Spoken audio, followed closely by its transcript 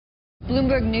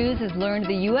Bloomberg News has learned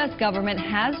the U.S. government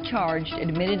has charged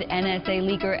admitted NSA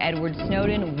leaker Edward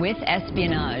Snowden with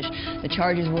espionage. The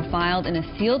charges were filed in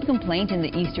a sealed complaint in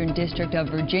the Eastern District of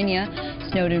Virginia.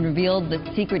 Snowden revealed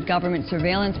that secret government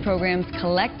surveillance programs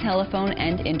collect telephone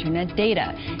and internet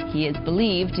data. He is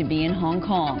believed to be in Hong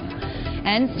Kong.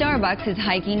 And Starbucks is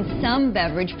hiking some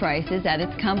beverage prices at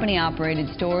its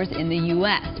company-operated stores in the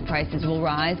U.S. Prices will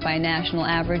rise by a national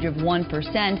average of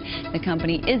 1%. The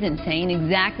company isn't saying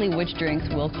exactly which drinks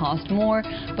will cost more,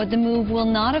 but the move will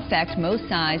not affect most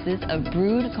sizes of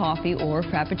brewed coffee or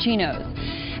frappuccinos.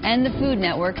 And the Food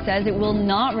Network says it will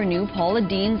not renew Paula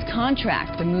Deen's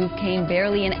contract. The move came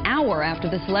barely an hour after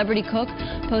the celebrity cook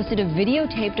posted a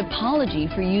videotaped apology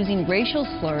for using racial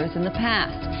slurs in the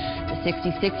past. The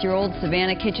 66-year-old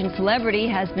Savannah Kitchen celebrity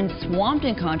has been swamped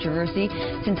in controversy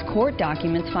since court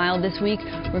documents filed this week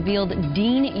revealed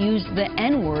Deen used the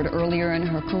N-word earlier in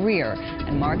her career.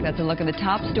 And Mark, that's a look at the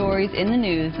top stories in the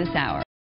news this hour.